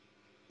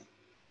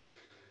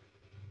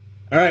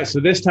All right, so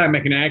this time I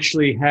can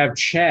actually have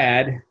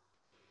Chad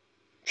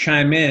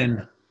chime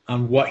in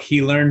on what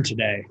he learned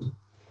today.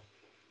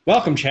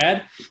 Welcome,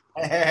 Chad.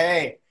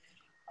 Hey,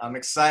 I'm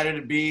excited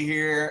to be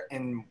here.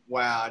 And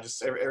wow,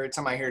 just every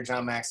time I hear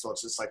John Maxwell,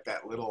 it's just like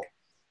that little,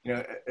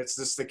 it's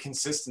just the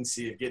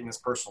consistency of getting this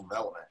personal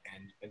development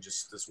and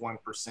just this 1%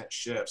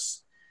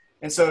 shifts.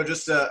 And so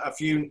just a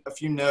few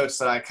notes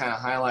that I kind of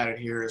highlighted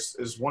here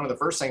is one of the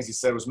first things he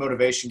said was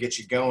motivation gets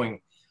you going,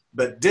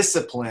 but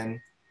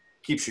discipline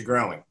keeps you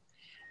growing.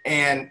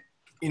 And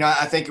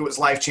I think it was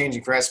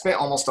life-changing for me. I spent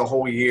almost a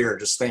whole year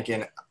just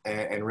thinking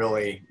and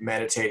really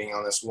meditating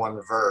on this one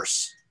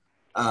verse.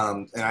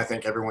 And I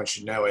think everyone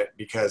should know it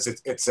because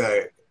it's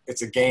a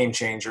game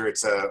changer.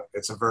 It's a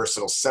verse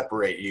that'll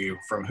separate you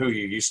from who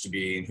you used to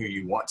be and who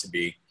you want to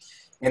be.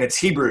 And it's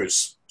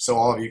Hebrews. So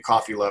all of you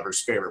coffee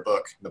lovers' favorite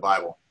book in the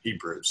Bible,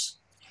 Hebrews.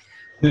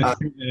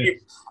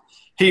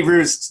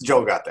 Hebrews,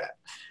 Joel got that.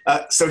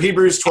 So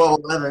Hebrews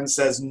 12:11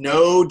 says,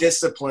 no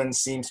discipline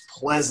seems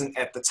pleasant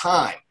at the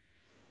time.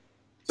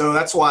 So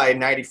that's why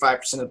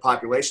 95% of the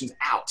population is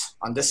out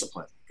on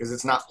discipline, because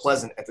it's not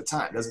pleasant at the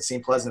time. It doesn't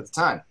seem pleasant at the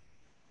time,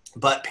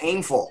 but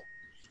painful.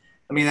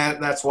 I mean,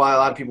 that's why a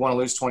lot of people want to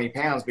lose 20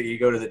 pounds, but you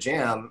go to the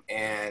gym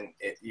and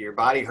your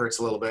body hurts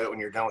a little bit when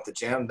you're done with the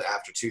gym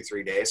after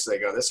 2-3 days. So they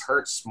go, this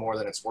hurts more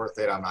than it's worth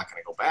it. I'm not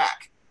going to go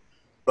back.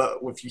 But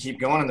if you keep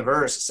going in the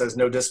verse, it says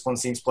no discipline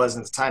seems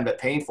pleasant at the time, but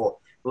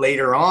painful.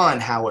 Later on,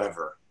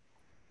 however,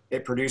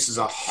 it produces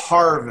a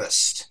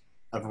harvest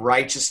of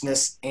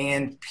righteousness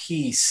and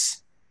peace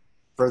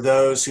for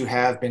those who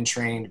have been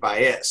trained by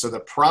it. So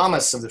the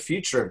promise of the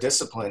future of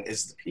discipline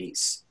is the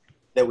peace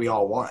that we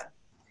all want.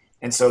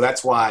 And so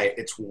that's why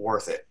it's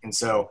worth it. And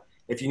so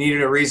if you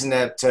needed a reason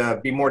to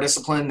be more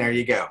disciplined, there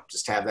you go.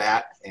 Just have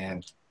that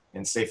and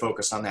stay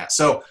focused on that.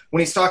 So when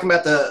he's talking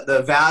about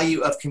the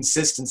value of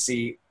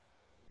consistency,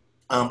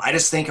 I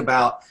just think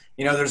about,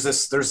 there's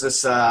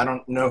this I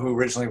don't know who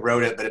originally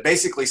wrote it, but it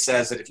basically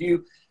says that if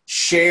you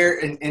share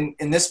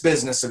in this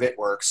business, if it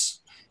works,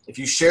 if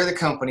you share the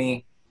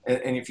company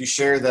and if you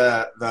share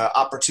the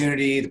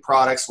opportunity, the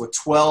products with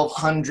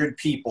 1,200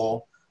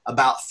 people,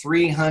 about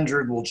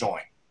 300 will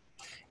join.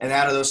 And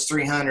out of those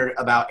 300,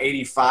 about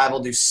 85 will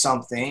do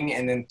something,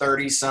 and then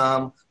 30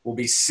 some will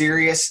be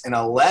serious, and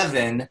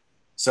 11,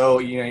 so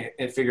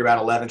figure about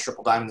 11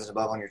 triple diamonds and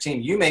above on your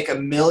team. You make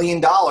 $1 million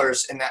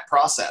in that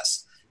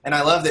process. And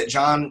I love that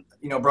John,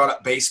 brought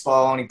up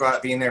baseball, and he brought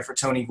up being there for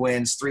Tony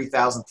Gwynn's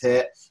 3,000th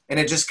hit, and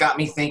it just got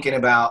me thinking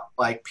about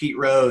like Pete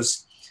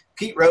Rose.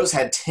 Pete Rose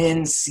had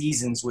 10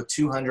 seasons with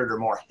 200 or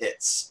more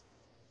hits,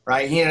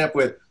 right? He ended up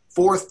with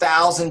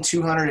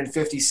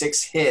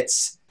 4,256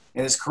 hits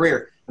in his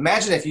career.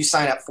 Imagine if you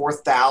sign up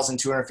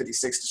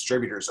 4,256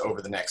 distributors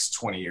over the next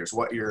 20 years,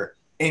 what your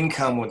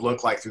income would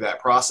look like through that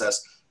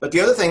process. But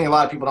the other thing a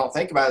lot of people don't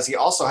think about is he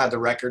also had the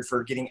record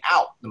for getting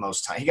out the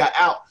most time. He got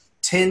out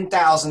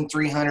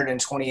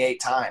 10,328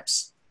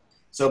 times.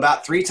 So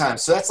about 3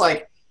 times. So that's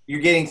like you're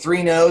getting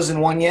 3 no's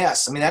and 1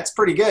 yes. I mean, that's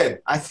pretty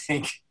good, I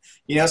think.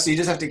 So you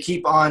just have to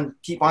keep on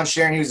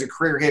sharing. He was a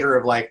career hitter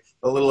of like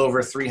a little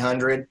over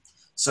 300.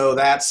 So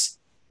that's,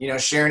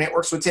 sharing it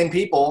works with 10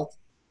 people.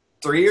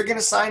 3 are going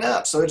to sign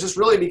up. So it just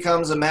really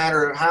becomes a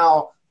matter of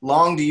how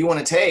long do you want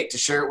to take to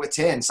share it with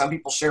 10. Some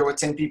people share with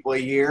 10 people a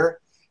year.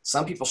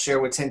 Some people share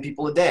with 10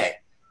 people a day.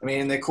 I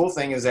mean, and the cool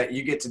thing is that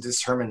you get to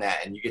determine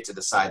that and you get to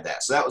decide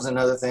that. So that was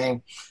another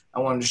thing I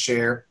wanted to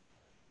share.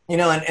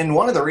 And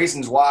one of the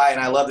reasons why, and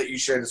I love that you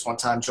shared this one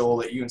time, Joel,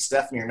 that you and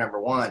Stephanie are number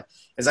one,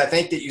 is I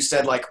think that you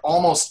said like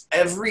almost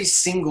every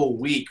single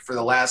week for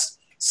the last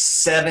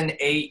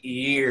 7-8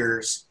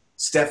 years,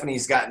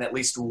 Stephanie's gotten at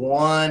least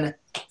one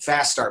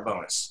fast start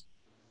bonus.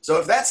 So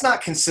if that's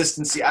not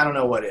consistency, I don't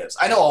know what is.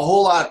 I know a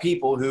whole lot of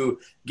people who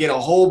get a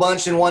whole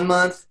bunch in 1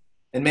 month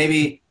and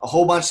maybe a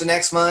whole bunch the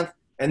next month,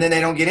 and then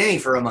they don't get any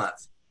for a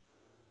month.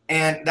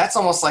 And that's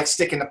almost like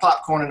sticking the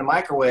popcorn in the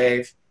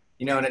microwave,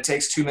 and it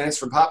takes 2 minutes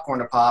for popcorn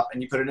to pop,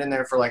 and you put it in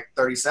there for like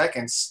 30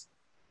 seconds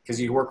because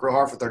you work real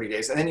hard for 30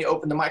 days, and then you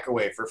open the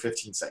microwave for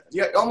 15 seconds.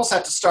 You almost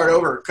have to start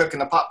over cooking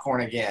the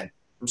popcorn again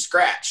from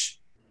scratch.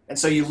 And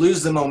so you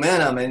lose the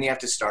momentum, and you have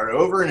to start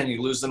over, and then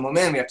you lose the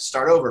momentum, you have to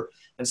start over.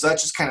 And so that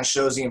just kind of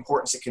shows the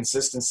importance of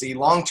consistency.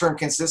 Long-term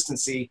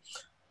consistency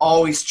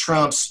always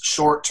trumps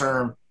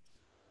short-term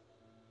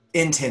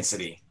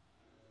intensity.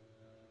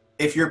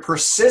 If you're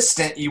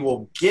persistent, you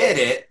will get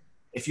it.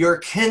 If you're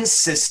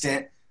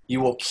consistent, you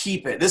will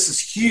keep it. This is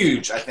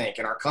huge, I think,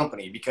 in our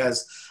company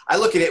because I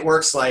look at it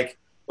works like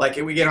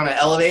if we get on an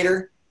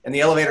elevator and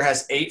the elevator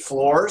has 8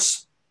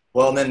 floors.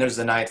 Well, and then there's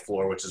the 9th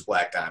floor, which is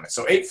Black Diamond.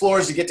 So 8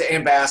 floors to get to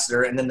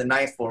Ambassador, and then the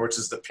 9th floor, which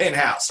is the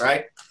penthouse,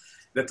 right?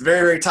 At the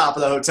very, very top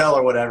of the hotel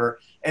or whatever.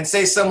 And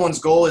say someone's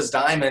goal is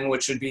Diamond,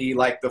 which would be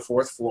like the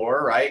 4th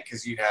floor, right?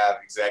 Because you have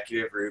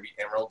Executive, Ruby,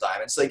 Emerald,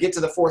 Diamond. So they get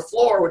to the 4th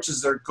floor, which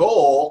is their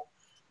goal,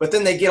 but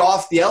then they get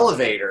off the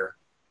elevator.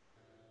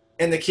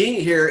 And the key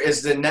here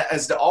is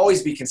to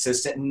always be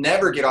consistent and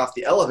never get off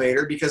the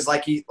elevator because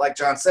like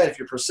John said, if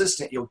you're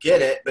persistent, you'll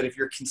get it. But if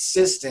you're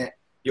consistent,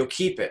 you'll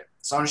keep it.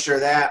 So I'm sure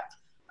that.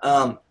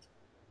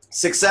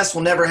 Success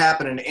will never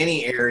happen in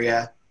any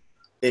area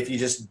if you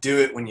just do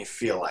it when you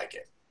feel like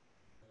it,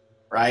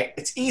 right?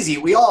 It's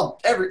easy.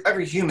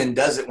 Every human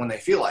does it when they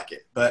feel like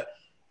it, but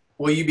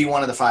will you be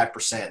one of the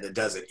 5% that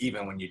does it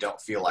even when you don't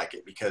feel like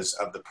it because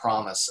of the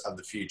promise of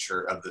the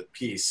future, of the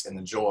peace and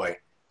the joy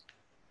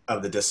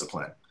of the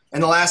discipline?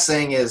 And the last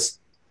thing is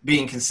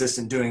being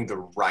consistent, doing the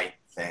right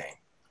thing.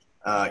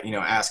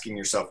 Asking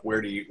yourself,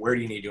 where do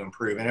you need to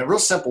improve? And a real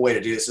simple way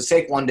to do this is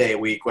take one day a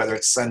week, whether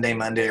it's Sunday,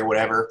 Monday, or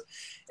whatever,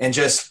 and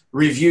just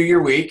review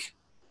your week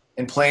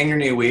and plan your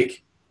new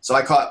week. So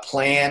I call it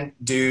plan,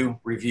 do,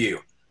 review.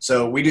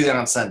 So we do that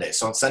on Sundays.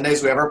 So on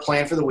Sundays, we have our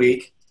plan for the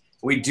week.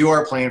 We do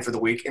our plan for the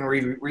week and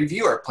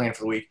review our plan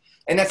for the week.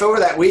 And if over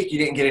that week you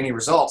didn't get any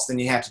results, then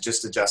you have to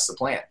just adjust the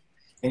plan.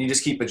 And you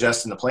just keep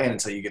adjusting the plan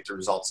until you get the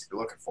results that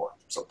you're looking for.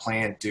 So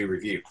plan, do,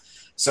 review.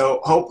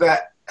 So hope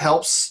that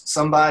helps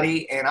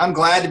somebody. And I'm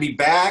glad to be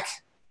back.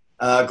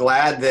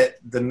 Glad that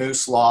the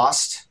Moose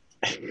lost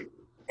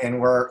and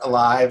we're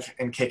alive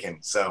and kicking.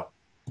 So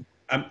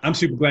I'm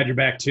super glad you're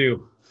back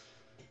too.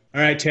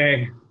 All right,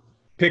 Tay,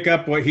 pick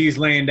up what he's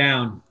laying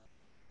down,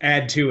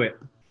 add to it,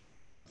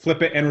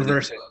 flip it and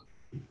reverse it.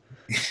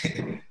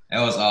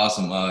 That was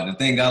awesome. The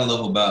thing I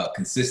love about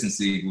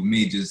consistency with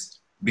me, just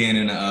being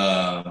in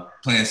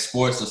playing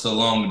sports for so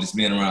long and just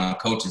being around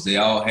coaches, they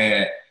all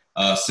had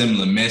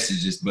similar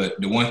messages.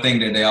 But the one thing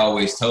that they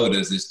always told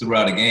us is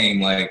throughout a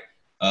game, like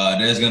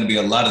there's going to be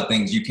a lot of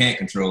things you can't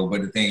control,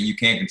 but the thing you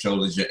can't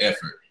control is your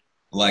effort.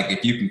 Like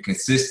if you can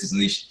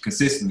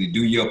consistently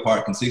do your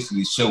part,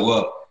 consistently show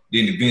up,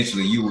 then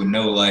eventually you will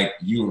know like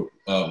you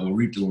will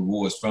reap the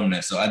rewards from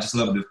that. So I just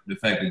love the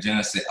fact that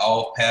John said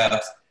all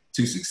paths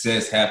to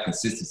success have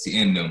consistency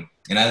in them.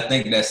 And I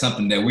think that's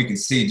something that we can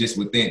see just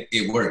within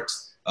it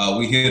works.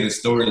 We hear the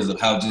stories of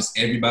how just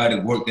everybody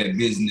worked that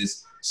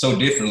business so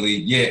differently,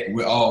 yet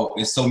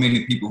it's so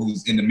many people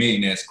who's in the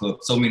Millionaires Club,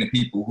 so many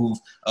people who've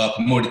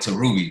promoted to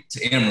Ruby,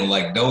 to Emerald,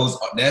 like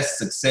that's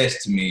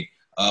success to me.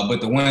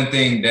 But the one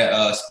thing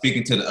that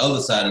speaking to the other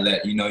side of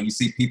that, you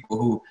see people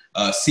who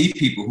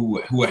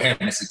who are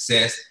having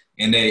success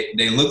and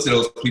they look to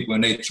those people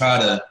and they try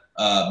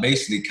to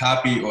basically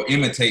copy or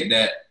imitate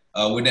that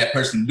what that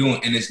person doing,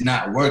 and it's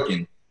not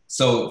working.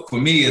 So for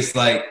me, it's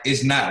like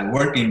it's not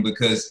working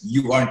because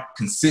you aren't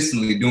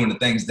consistently doing the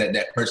things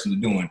that person is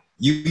doing.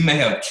 You may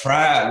have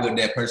tried what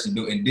that person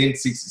do and didn't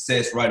see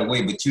success right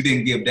away, but you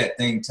didn't give that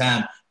thing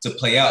time to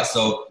play out.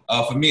 So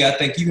for me, I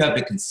think you have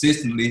to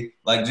consistently,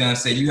 like John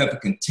said, you have to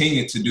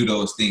continue to do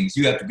those things.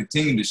 You have to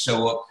continue to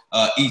show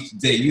up each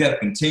day. You have to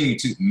continue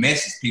to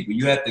message people.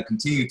 You have to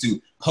continue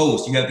to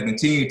post. You have to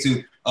continue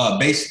to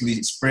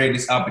basically spread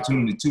this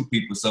opportunity to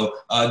people. So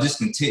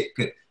just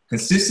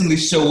consistently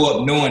show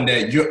up knowing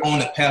that you're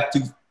on a path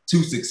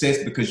to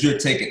success because you're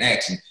taking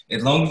action.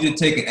 As long as you're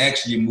taking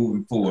action, you're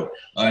moving forward.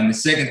 And the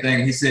second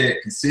thing, he said,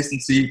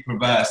 consistency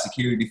provides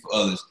security for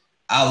others.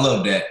 I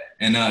love that.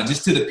 And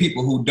just to the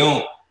people who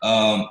don't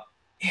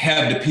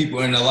have the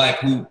people in their life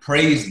who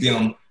praise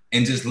them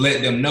and just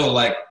let them know,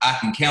 like, I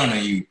can count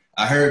on you.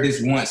 I heard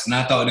this once and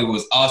I thought it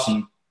was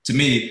awesome to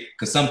me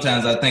because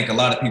sometimes I think a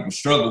lot of people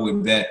struggle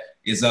with that.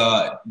 Is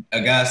a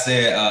guy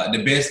said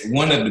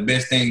one of the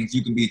best things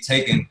you can be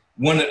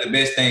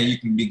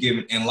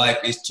given in life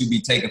is to be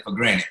taken for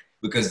granted,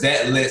 because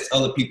that lets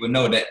other people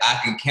know that I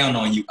can count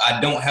on you. I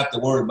don't have to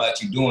worry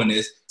about you doing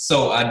this,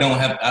 so I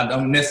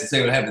don't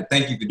necessarily have to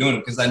thank you for doing it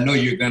because I know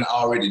you're gonna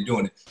already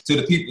doing it. To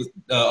the people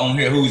on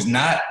here who's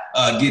not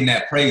getting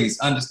that praise,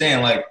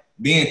 understand like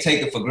being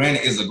taken for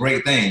granted is a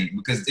great thing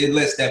because it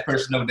lets that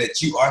person know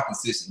that you are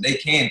consistent. They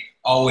can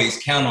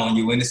always count on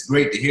you. And it's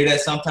great to hear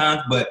that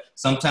sometimes, but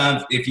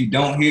sometimes if you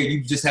don't hear it,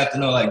 you just have to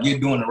know like you're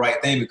doing the right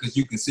thing because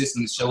you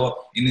consistently show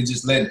up, and then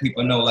just letting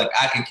people know like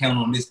I can count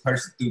on this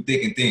person through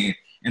thick and thin.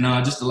 And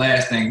just the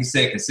last thing, he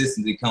said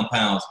consistency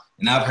compounds.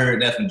 And I've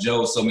heard that from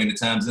Joe so many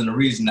times. And the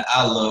reason that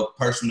I love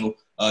personal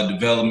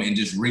development and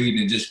just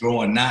reading and just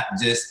growing, not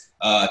just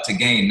to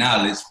gain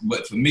knowledge,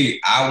 but for me,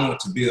 I want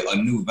to build a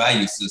new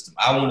value system.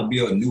 I want to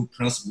build new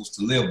principles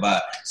to live by.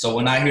 So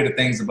when I hear the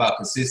things about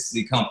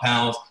consistency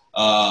compounds,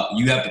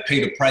 you have to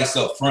pay the price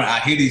up front. I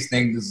hear these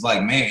things, it's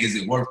like, man, is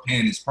it worth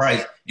paying this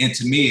price? And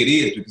to me, it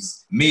is,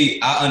 because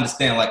I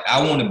understand, like,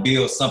 I want to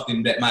build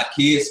something that my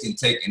kids can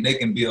take and they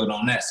can build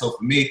on that. So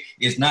for me,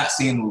 it's not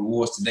seeing the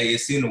rewards today.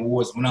 It's seeing the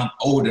rewards when I'm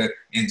older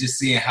and just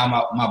seeing how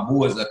my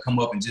boys come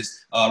up and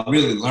just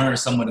really learn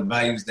some of the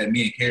values that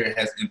me and Carrie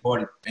has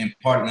imparted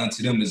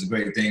onto them is a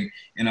great thing.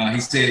 And he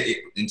said,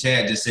 and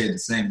Chad just said the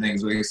same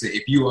things where he said,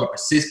 if you are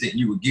persistent,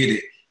 you will get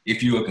it.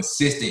 If you are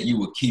consistent, you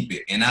will keep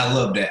it. And I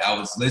love that. I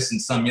was listening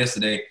to some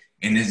yesterday,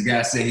 and this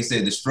guy said, he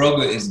said, the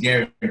struggle is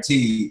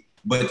guaranteed,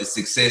 but the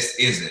success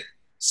isn't.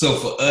 So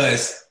for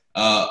us,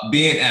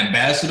 being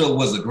ambassador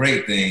was a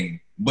great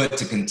thing, but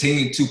to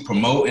continue to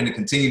promote and to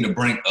continue to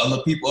bring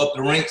other people up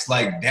the ranks,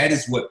 like that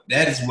is what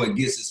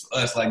gets us for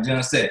us. Like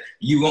John said,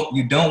 you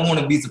don't want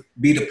to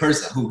be the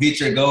person who hit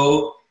your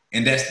goal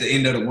and that's the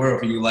end of the world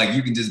for you. Like,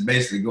 you can just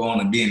basically go on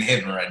and be in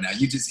heaven right now.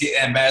 You just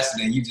hit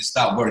ambassador and you just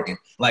stop working.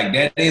 Like,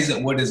 that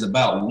isn't what it's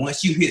about.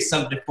 Once you hit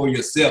something for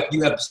yourself,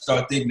 you have to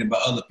start thinking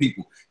about other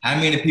people. How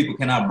many people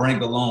can I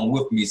bring along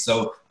with me?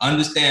 So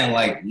understand,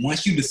 like,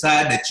 once you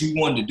decide that you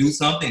want to do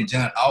something,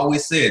 John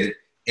always said it,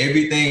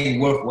 everything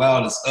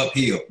worthwhile is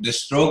uphill. The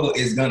struggle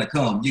is going to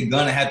come. You're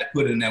going to have to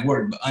put in that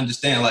work. But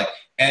understand, like,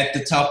 at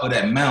the top of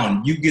that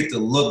mountain, you get to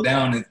look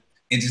down and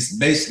just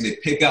basically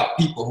pick out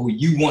people who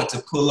you want to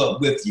pull up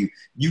with you.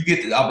 You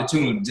get the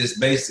opportunity to just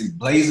basically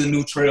blaze a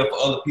new trail for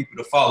other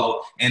people to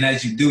follow. And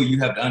as you do, you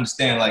have to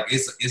understand, like,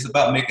 it's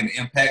about making an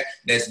impact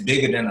that's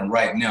bigger than the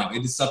right now.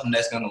 It is something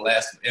that's going to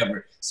last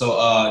forever.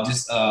 So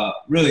just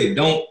really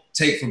don't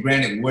take for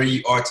granted where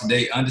you are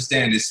today.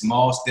 Understand the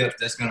small steps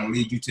that's going to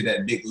lead you to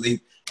that big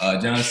leap.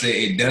 John said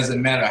it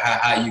doesn't matter how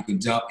high you can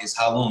jump, it's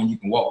how long you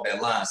can walk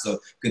that line. So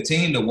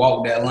continue to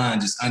walk that line.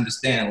 Just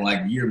understand,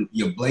 like, you're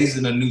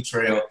blazing a new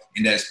trail,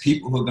 and there's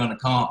people who are going to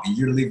come, and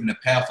you're leaving a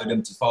path for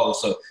them to follow.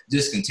 So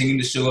just continue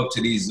to show up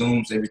to these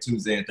Zooms every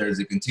Tuesday and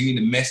Thursday. Continue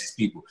to message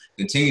people.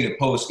 Continue to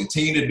post.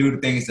 Continue to do the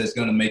things that's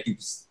going to make you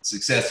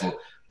successful.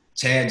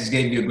 Chad just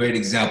gave you a great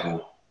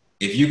example.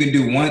 If you can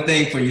do one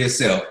thing for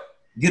yourself,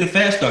 get a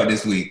fast start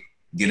this week.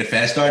 Get a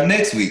fast start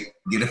next week.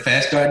 Get a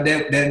fast start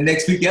that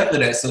next week after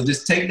that. So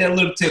just take that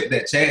little tip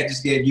that Chad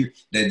just gave you,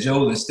 that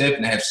Joel and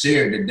Stephen have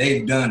shared, that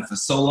they've done for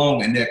so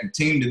long, and they're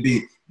continuing to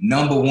be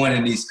number one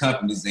in these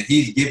companies. And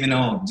he's giving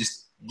on,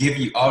 just give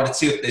you all the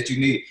tips that you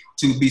need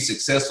to be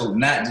successful,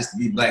 not just to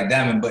be Black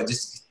Diamond, but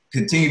just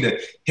continue to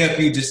help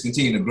you just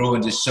continue to grow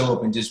and just show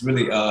up and just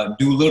really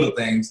do little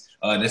things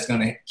that's going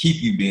to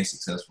keep you being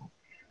successful.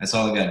 That's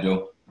all I got,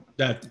 Joe.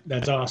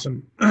 That's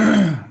awesome.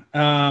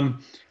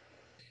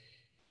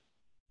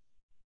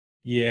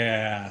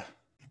 Yeah,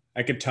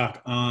 I could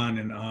talk on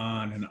and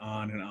on and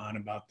on and on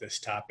about this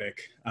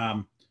topic,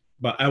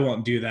 but I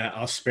won't do that.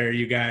 I'll spare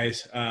you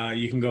guys.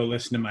 You can go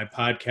listen to my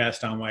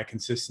podcast on why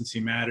consistency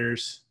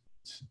matters.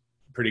 It's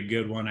a pretty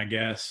good one, I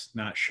guess.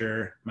 Not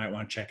sure. Might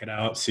want to check it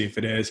out, see if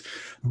it is.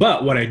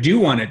 But what I do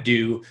want to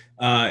do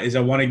is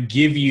I want to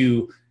give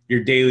you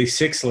your daily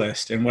six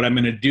list. And what I'm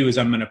going to do is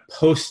I'm going to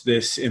post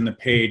this in the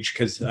page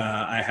because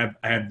I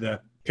have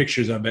the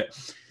pictures of it.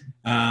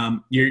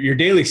 Your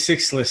daily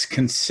six list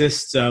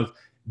consists of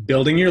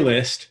building your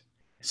list.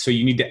 So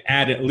you need to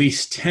add at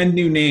least 10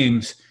 new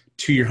names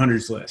to your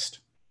hundreds list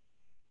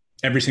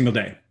every single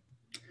day.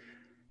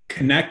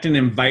 Connect and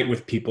invite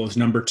with people is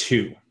number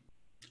 2.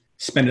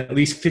 Spend at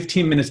least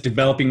 15 minutes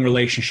developing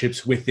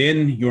relationships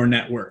within your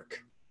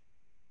network.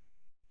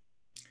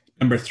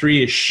 Number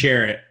 3 is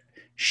share it.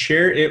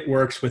 Share it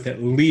works with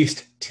at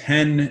least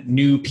 10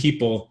 new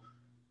people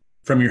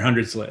from your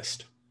hundreds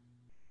list.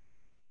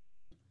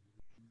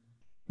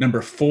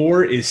 Number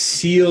 4 is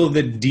seal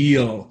the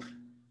deal.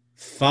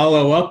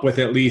 Follow up with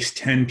at least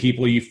 10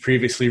 people you've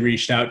previously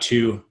reached out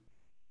to.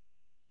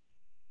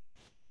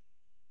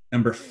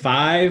 Number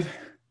 5,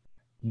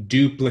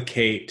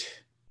 duplicate.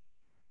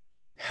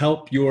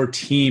 Help your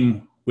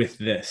team with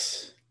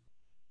this.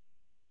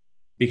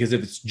 Because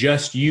if it's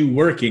just you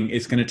working,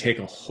 it's going to take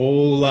a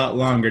whole lot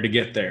longer to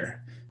get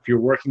there. If you're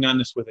working on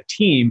this with a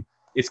team,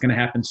 it's going to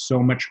happen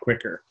so much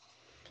quicker.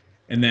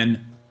 And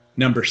then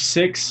number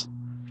 6,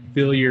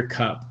 fill your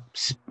cup.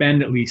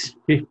 Spend at least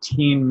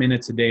 15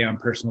 minutes a day on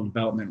personal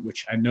development,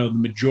 which I know the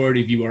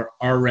majority of you are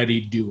already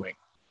doing.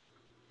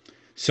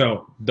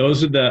 So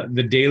those are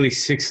the daily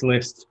 6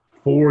 lists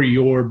for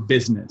your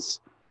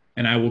business.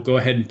 And I will go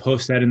ahead and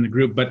post that in the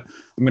group. But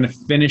I'm going to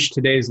finish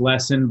today's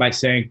lesson by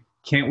saying,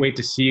 can't wait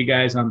to see you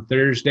guys on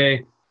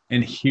Thursday.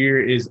 And here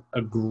is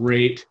a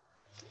great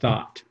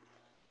thought.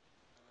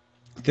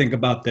 Think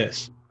about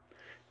this.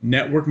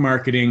 Network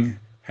marketing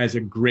has a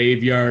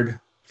graveyard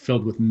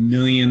filled with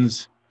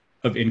millions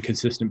of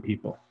inconsistent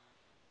people.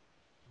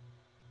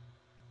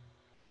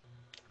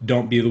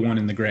 Don't be the one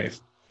in the grave.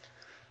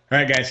 All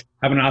right, guys,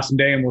 have an awesome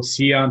day, and we'll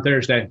see you on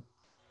Thursday.